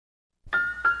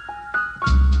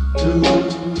Why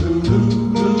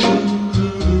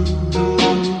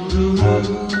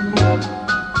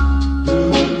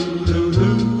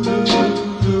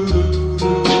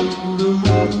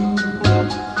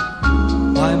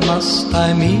must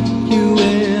I meet you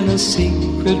in a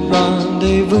secret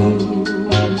rendezvous?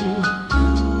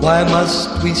 Why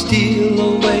must we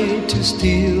steal away to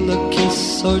steal a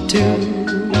kiss or two?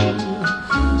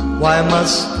 Why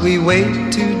must we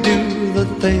wait to do the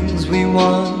things we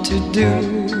want to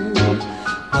do?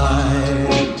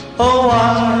 Why, oh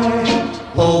why,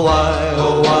 oh why,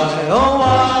 oh why, oh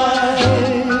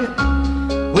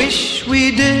why? Wish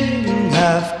we didn't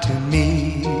have to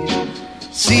meet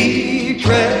secretly.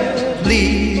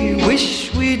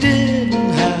 Wish we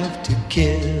didn't have to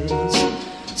kiss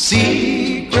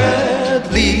secretly.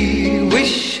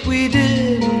 Wish we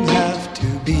didn't have to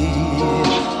be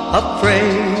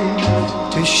afraid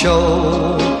to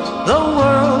show the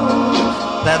world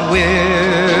that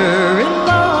we're in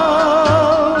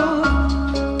love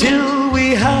till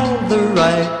we have the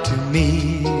right to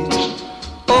meet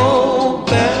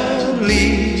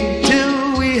openly,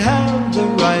 till we have the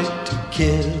right to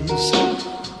kiss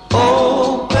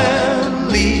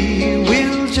openly.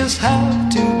 We'll just have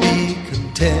to be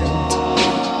content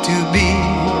to be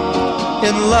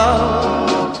in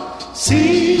love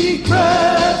secretly.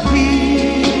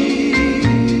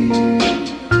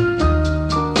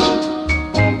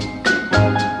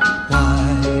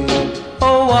 Why,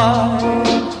 oh why,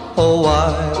 oh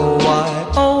why, oh why,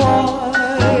 oh why?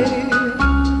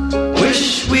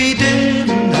 Wish we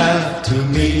didn't have to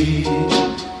meet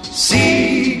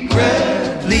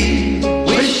secretly.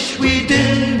 Wish we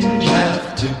didn't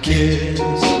have to kiss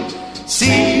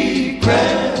secretly.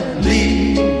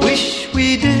 Wish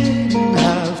we didn't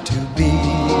have to be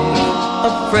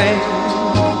afraid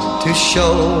to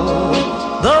show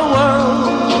the world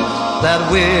that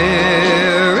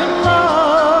we're in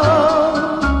love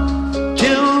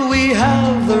till we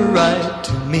have the right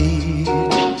to meet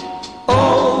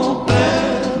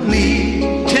openly,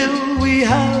 till we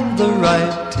have the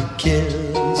right to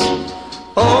kiss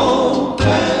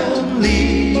openly.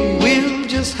 We'll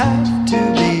just have to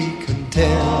be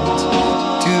content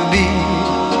to be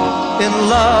in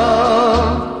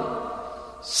love.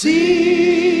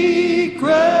 See